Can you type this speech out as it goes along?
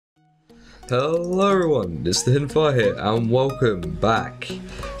Hello everyone, it's the Hidd3nFire here and welcome back.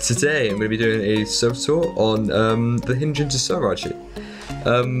 Today I'm going to be doing a server tour on the Hidd3nGinge's server actually.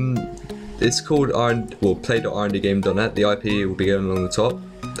 It's called play.rnDGaming.net. The IP will be going along the top,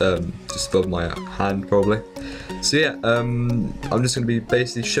 just above my hand probably. So yeah, I'm just going to be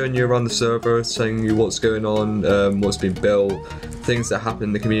basically showing you around the server, telling you what's going on, what's been built, things that happen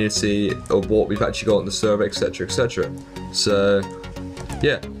in the community, or what we've actually got on the server, etc, etc. So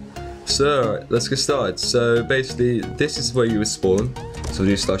yeah. So let's get started. So basically this is where you would spawn. So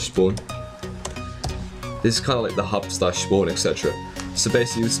do /spawn. This is kind of like the hub /spawn, etc. So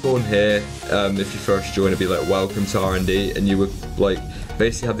basically you would spawn here. If you first join, it'd be like welcome to R&D, and you would like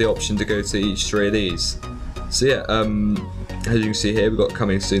basically have the option to go to each 3 of these. So yeah, as you can see here, we've got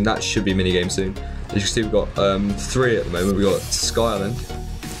coming soon. That should be minigame soon. As you can see, we've got 3 at the moment. We've got Sky Island,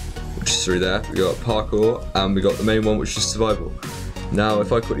 which is through there. We've got parkour, and we got the main one, which is survival. Now,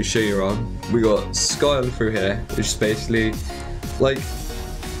 if I quickly show you around, we got Sky Island through here, which is basically like,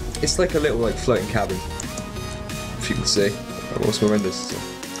 it's like a little like floating cabin. If you can see, what's my renders?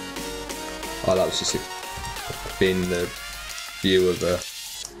 Oh, that was just being the view of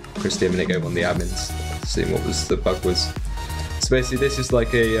Christy a minute ago on the admins, seeing what was the bug was. So basically, this is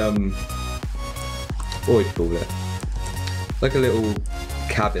like a what would you call it? Like a little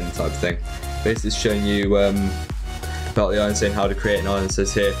cabin type thing. Basically, it's showing you about the island, saying how to create an island. It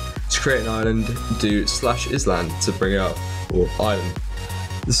says here, to create an island, do /island to bring it up, or island.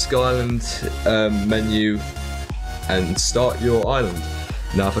 The Sky Island menu, and start your island.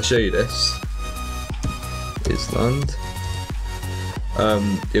 Now if I show you this, island,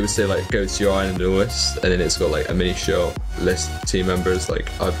 it would say like go to your island and all this, and then it's got like a mini shop, list of team members.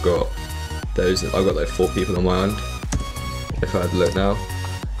 Like I've got like 4 people on my island, if I had a look now.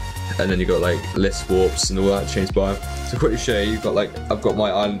 And then you got like list warps and all that, change biome. So quickly show you, you've got like, I've got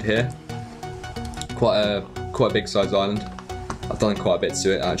my island here, quite a big size island. I've done quite a bit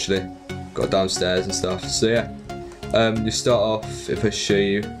to it actually, got downstairs and stuff. So yeah, you start off, if I show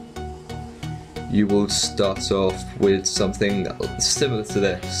you, you will start off with something similar to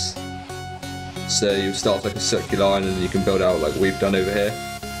this. So you start off like a circular island, and you can build out like we've done over here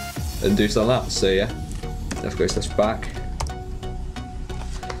and do something like that. So yeah, let's go back.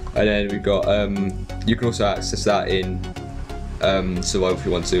 And then we've got, you can also access that in survival if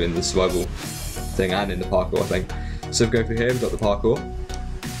you want to, in the survival thing and in the parkour, I think. So if we go through here, we've got the parkour.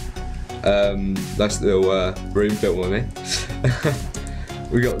 Nice little room built by me.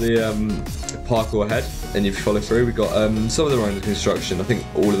 We got the parkour ahead, and if you follow through, we've got some of them are under construction. I think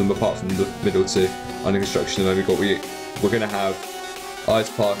all of them apart from the middle 2 under construction. And then we're going to have ice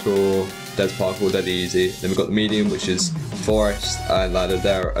parkour, dead parkour, dead easy. Then we've got the medium, which is forest and ladder.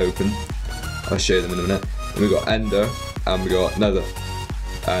 They're open. I'll show you them in a minute. Then we've got ender, and we got nether.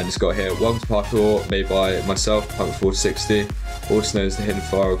 And it's got here, welcome to parkour, made by myself, Punk460, also known as the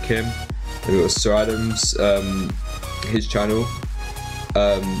Hidd3nFire or Kim. Then we've got Sir Adams, his channel,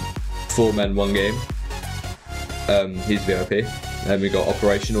 4 men 1 game. He's VIP. Then we got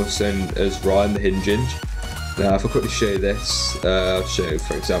Operation, also known as Ryan, the Hidd3nGinge. Now if I quickly show you this, I'll show you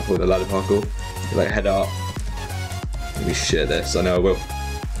for example the ladder parkour. Like head up. Let me share this, I know I will.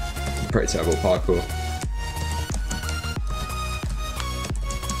 Pretty terrible parkour.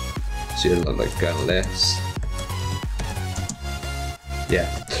 So you look like going like this. Yeah,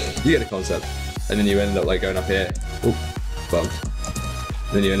 you get the concept. And then you end up like going up here. Oh, bump.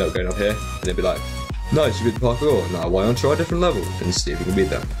 And then you end up going up here, and it'd be like, nice, you beat the parkour. Now why not try a different level and see if you can beat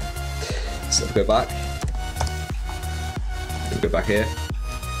them. So if I go back. Go back here,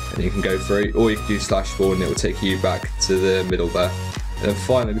 and you can go through, or you can do /spawn and it will take you back to the middle there. And then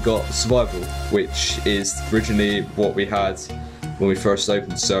finally we've got survival, which is originally what we had when we first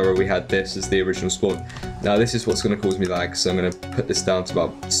opened the server. We had this as the original spawn. Now this is what's going to cause me lag, so I'm going to put this down to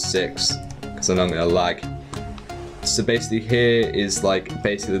about 6 because I know I'm going to lag. So basically here is like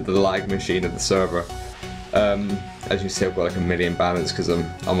basically the lag machine of the server. As you can see, I've got like a million balance because I'm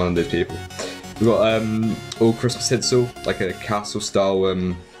one of those people. We've got all Christmas tinsel, like a castle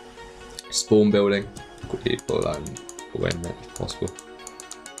style spawn building. Quickly pull that away in there if possible.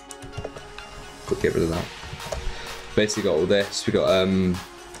 Quickly get rid of that. Basically got all this. We've got,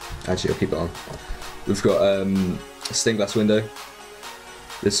 actually I'll keep it on. We've got a stained glass window.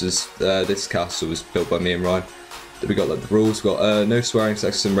 This castle was built by me and Ryan. Then we got like the rules. We've got no swearing,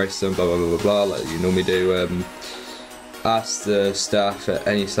 sexism, racism, blah blah blah blah blah, like you normally do. Ask the staff at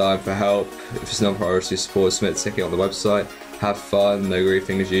any time for help. If it's non-priority support, submit a ticket on the website. Have fun, no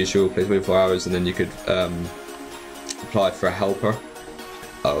griefing as usual. Play 24 hours, and then you could apply for a helper.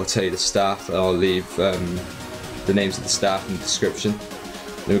 I'll tell you the staff, and I'll leave the names of the staff in the description.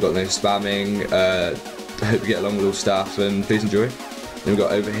 Then we've got no spamming. I hope you get along with all staff and please enjoy. Then we've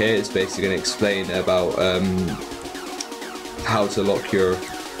got over here, it's basically going to explain about how to lock your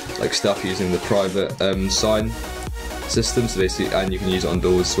like stuff using the private sign system. So basically, and you can use it on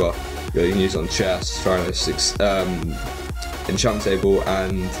doors as well. You can use it on chests, furnace, enchantment table,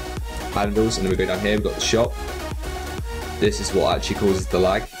 and handles. And then we go down here, we've got the shop. This is what actually causes the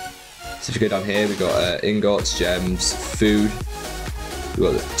lag. So if you go down here, we've got ingots, gems, food.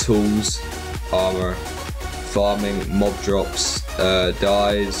 We've got the tools, armor, farming, mob drops,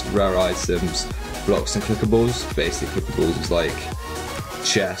 dyes, rare items, blocks and clickables. Basic clickables is like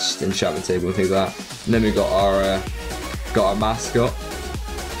chest, enchantment table and things like that. And then we've got our mascot,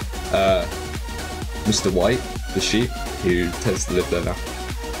 Mr. White, the sheep, who tends to live there now.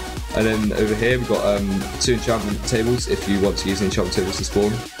 And then over here we've got 2 enchantment tables if you want to use the enchantment tables to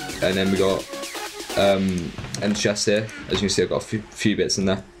spawn. And then we got end chest here. As you can see, I've got a few bits in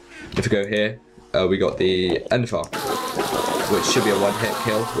there. If we go here, we got the end farm, which should be a one-hit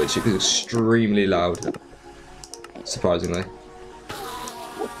kill, which is extremely loud. Surprisingly,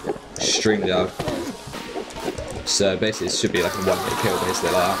 extremely loud. So basically, it should be like a one-hit kill,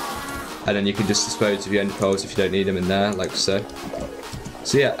 basically like that. And then you can just dispose of your end pearls if you don't need them in there, like so.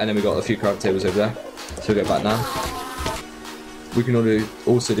 So yeah, and then we got a few craft tables over there. So we'll go back now. We can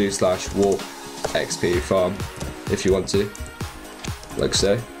also do /warp XP farm if you want to, like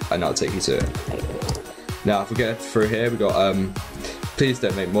so, and that'll take you to it. Now if we get through here, we got please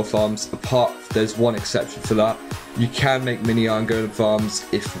don't make more farms. There's one exception for that. You can make mini iron golem farms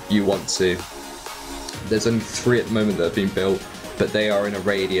if you want to. There's only 3 at the moment that have been built, but they are in a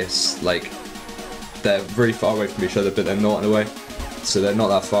radius, like they're really far away from each other, but they're not in a way. So they're not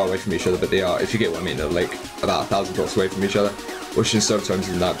that far away from each other, but they are, if you get what I mean, they're like about 1,000 blocks away from each other, which in sometimes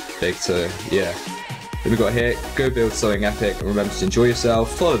isn't that big, so yeah. Then we got here, go build something epic, and remember to enjoy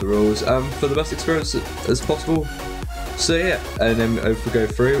yourself, follow the rules, for the best experience as possible. So yeah, and then if we go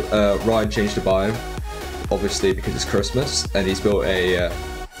through, Ryan changed the biome, obviously because it's Christmas, and he's built a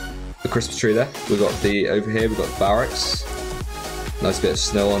Christmas tree there. We've got over here, we've got the barracks, nice bit of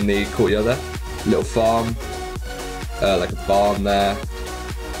snow on the courtyard there, little farm, like a barn there,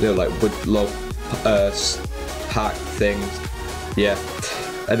 little like wood log pack things, yeah.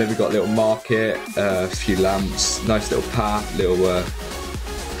 And then we've got a little market, a few lamps, nice little path, little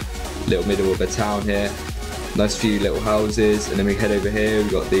middle of a town here, nice few little houses. And then we head over here,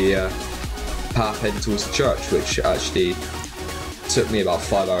 we've got the path heading towards the church, which actually took me about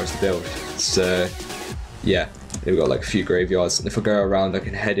 5 hours to build. So yeah, we've got like a few graveyards. And if I go around, I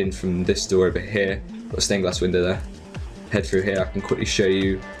can head in from this door over here, got a stained glass window there. Head through here, I can quickly show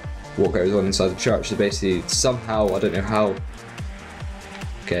you what goes on inside the church. So basically, somehow, I don't know how.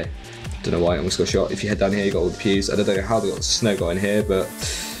 Okay, don't know why I almost got shot. If you head down here, you got all the pews. I don't know how the snow got in here, but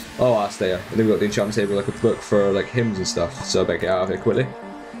oh, I'll stay there. And then we've got the enchantment table, like a book for like hymns and stuff. So I better get out of here quickly.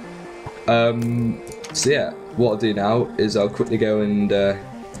 So yeah, what I'll do now is I'll quickly go and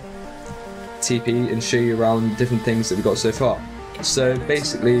TP and show you around different things that we've got so far. So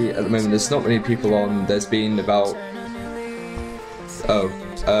basically, at the moment, there's not many people on. There's been about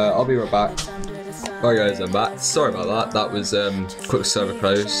I'll be right back. Alright guys, I'm back. Sorry about that. That was quick server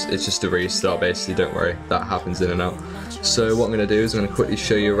close. It's just a restart basically, don't worry. That happens in and out. So what I'm going to do is I'm going to quickly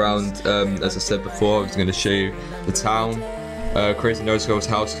show you around, as I said before, I was going to show you the town, Crazy Nose Girl's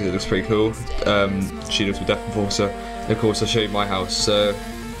house because it looks pretty cool. She lives with Death Enforcer. And of course I'll show you my house. So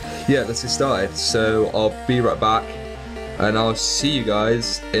yeah, let's get started. So I'll be right back and I'll see you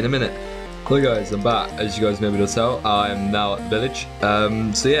guys in a minute. Hello guys, I'm back. As you guys may be able to tell, I am now at the village.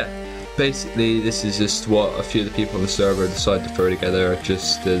 So yeah, basically this is just what a few of the people on the server decided to throw together,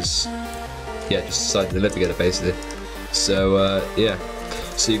 just decided to live together basically. So yeah,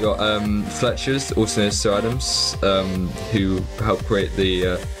 so you got Fletcher's, also known as Sir Adams, who helped create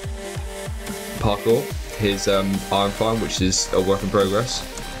the parkour, his iron farm, which is a work in progress.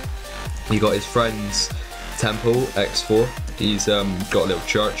 You got his friend's temple, X4, he's got a little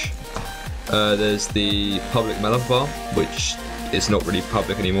church. There's the public melon farm, which is not really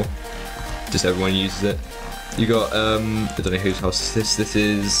public anymore, just everyone uses it. You got I don't know whose house this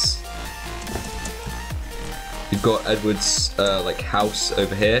is. You've got Edward's like house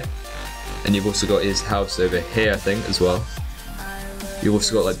over here, and you've also got his house over here I think as well. You've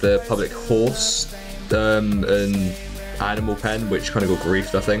also got like the public horse and animal pen, which kind of got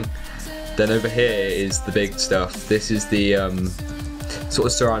griefed I think. Then over here is the big stuff. This is the sort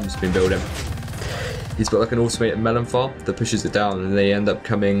of Sir Adam's been building. He's got like an automated melon farm that pushes it down, and they end up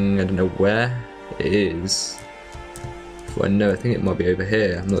coming, I don't know where it is. Well, no, I think it might be over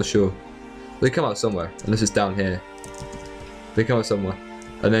here, I'm not sure. They come out somewhere, unless it's down here. They come out somewhere.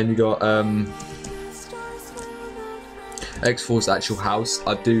 And then you got X4's actual house.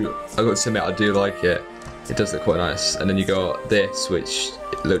 I got to admit, I do like it. It does look quite nice. And then you got this, which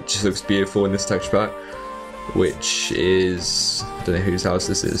just looks beautiful in this texture pack, which is, I don't know whose house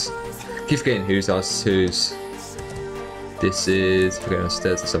this is. I keep forgetting whose house is whose. This is, if we're going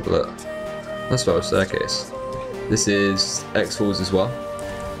upstairs, let's have a look. That's our staircase. This is X4's as well.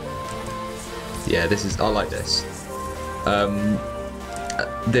 Yeah, this is, I like this.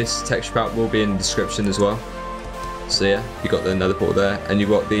 This texture pack will be in the description as well. So yeah, you got the nether portal there, and you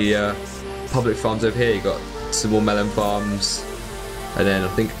got the public farms over here. You got some more melon farms, and then I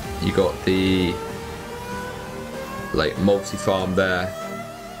think you got the like multi-farm there.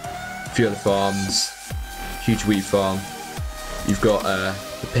 A few other farms, huge wheat farm. You've got the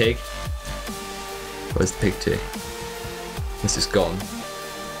pig. Where's the pig to? This is gone.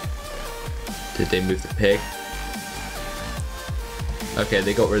 Did they move the pig? Okay,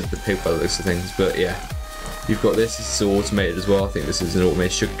 they got rid of the pig by the looks of things, but yeah. You've got this is all automated as well. I think this is an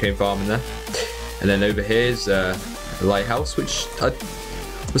automated sugarcane farm in there. And then over here is a lighthouse, which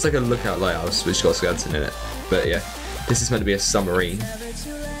was like a lookout lighthouse, which got skeleton in it. But yeah, this is meant to be a submarine,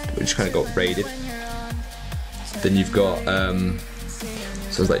 which kind of got raided. Then you've got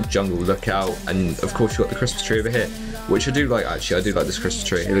so it's like jungle lookout, and of course you've got the Christmas tree over here, which I do like actually. I do like this Christmas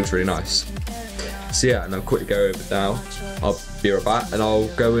tree. It looks really nice. So yeah, and I'll quickly go over now. I'll be right back, and I'll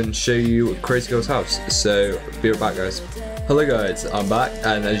go and show you Crazy Girl's house. So be right back, guys. Hello guys, I'm back,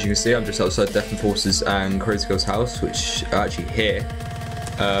 and as you can see, I'm just outside Death and Forces and Crazy Girl's house, which are actually here.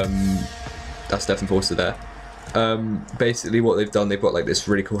 That's Death and Forces there. Basically what they've done, they've got like this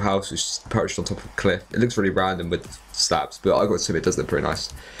really cool house which is perched on top of a cliff. It looks really random with slabs, but I got to say it does look pretty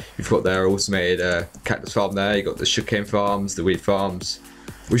nice. You've got their automated cactus farm there. You got the sugarcane farms, the wheat farms,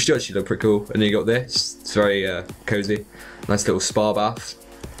 which do actually look pretty cool. And then you got this. It's very cozy, nice little spa bath.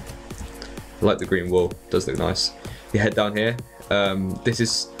 I like the green wall. It does look nice. You head down here. This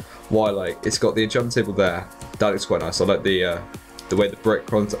is why I like. It's got the enchantment table there. That looks quite nice. I like the way the brick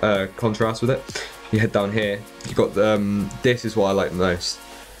contrasts with it. You head down here. You got this is what I like the most.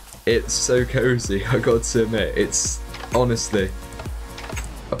 It's so cozy. I got to admit, it's honestly,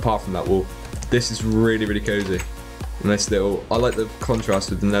 apart from that wall, this is really cozy. Nice little. I like the contrast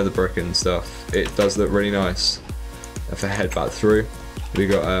with the nether brick and stuff. It does look really nice. If I head back through, we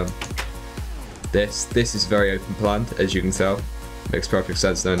got this. This is very open planned, as you can tell. Makes perfect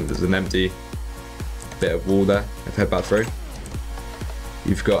sense. Then there's an empty bit of wall there. If I head back through,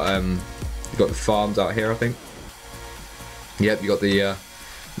 you've got the farms out here, I think. Yep, you got the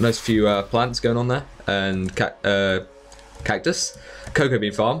nice few plants going on there, and cactus, cocoa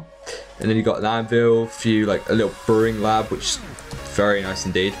bean farm, and then you got an anvil, few like a little brewing lab, which is very nice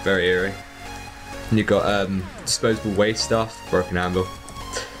indeed, very eerie. And you got disposable waste stuff, broken anvil.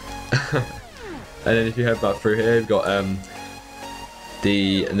 And then if you head back through here, you've got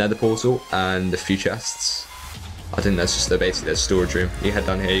the nether portal and a few chests. I think that's just basically their storage room. You head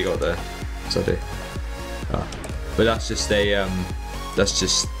down here, you got the but that's just a that's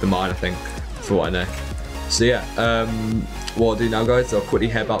just the mine, I think, for what I know. So yeah, what I'll do now, guys, I'll quickly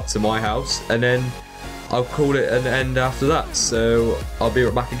head back to my house, and then I'll call it an end after that. So I'll be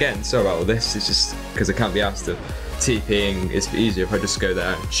right back again. Sorry about all this. It's just because I can't be asked to TPing. It's easier if I just go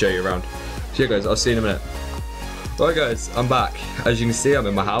there and show you around. So yeah, guys, I'll see you in a minute. Right, guys, I'm back. As you can see, I'm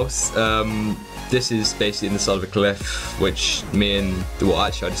in my house. This is basically in the side of a cliff, which me and what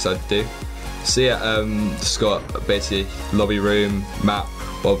actually I decided to do. So yeah, just got basically lobby room map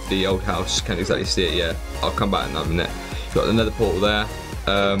of the old house. Can't exactly see it yet. I'll come back in that minute. You've got another portal there.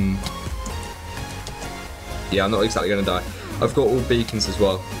 Yeah, I'm not exactly gonna die. I've got all beacons as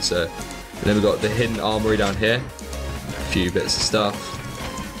well. So, and then we've got the hidden armory down here. A few bits of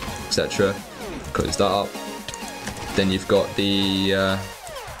stuff, etc. Close that up. Then you've got the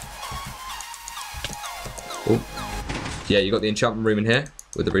yeah, you got the enchantment room in here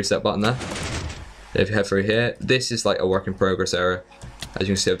with the reset button there. If you head through here, this is like a work in progress area. As you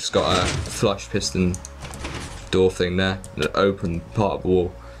can see, I've just got a flush piston door thing there, an open part of the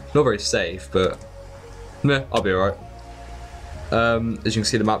wall. Not very safe, but meh, I'll be alright. As you can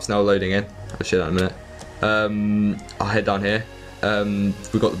see, the map's now loading in. I'll show you that in a minute. I'll head down here.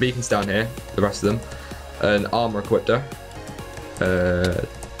 We've got the beacons down here, the rest of them. An armor equipped there.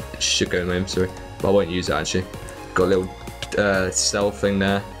 It should go in my inventory, but I won't use it actually. Got a little cell thing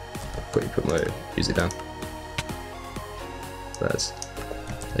there. Put my music down. That's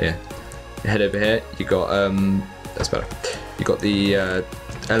yeah. Head over here. You got that's better. You got the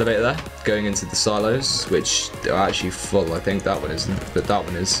elevator there going into the silos, which are actually full. I think that one isn't, but that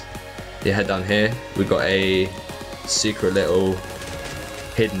one is. You head down here. We've got a secret little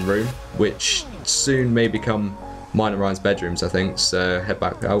hidden room, which soon may become mine and Ryan's bedrooms, I think. So head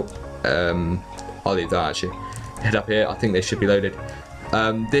back out. I'll leave that actually. Head up here. I think they should be loaded.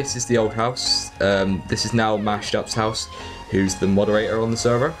 This is the old house. This is now Mashedup's house, who's the moderator on the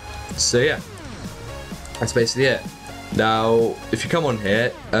server. So yeah, that's basically it. Now, if you come on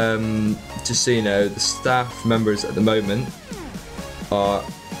here, just so you know, the staff members at the moment are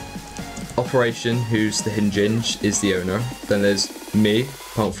Operation, who's the Hidd3nGinge's, is the owner. Then there's me,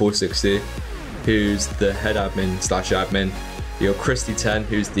 Punk460, who's the head admin / admin. You got Christy10,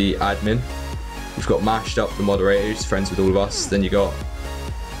 who's the admin. We've got Mashedup, the moderator, who's friends with all of us. Then you got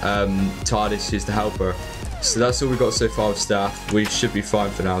TARDIS, who's the helper. So that's all we've got so far with staff. We should be fine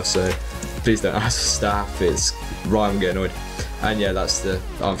for now, so please don't ask for staff. It's Ryan will get annoyed. And yeah, that's the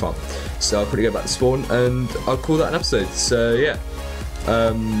I'm fine. So I'll quickly go back to spawn and I'll call that an episode. So yeah,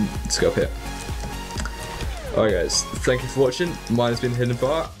 let's go up here. Alright guys, thank you for watching. Mine has been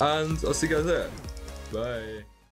Hidd3nFire, and I'll see you guys there. Bye.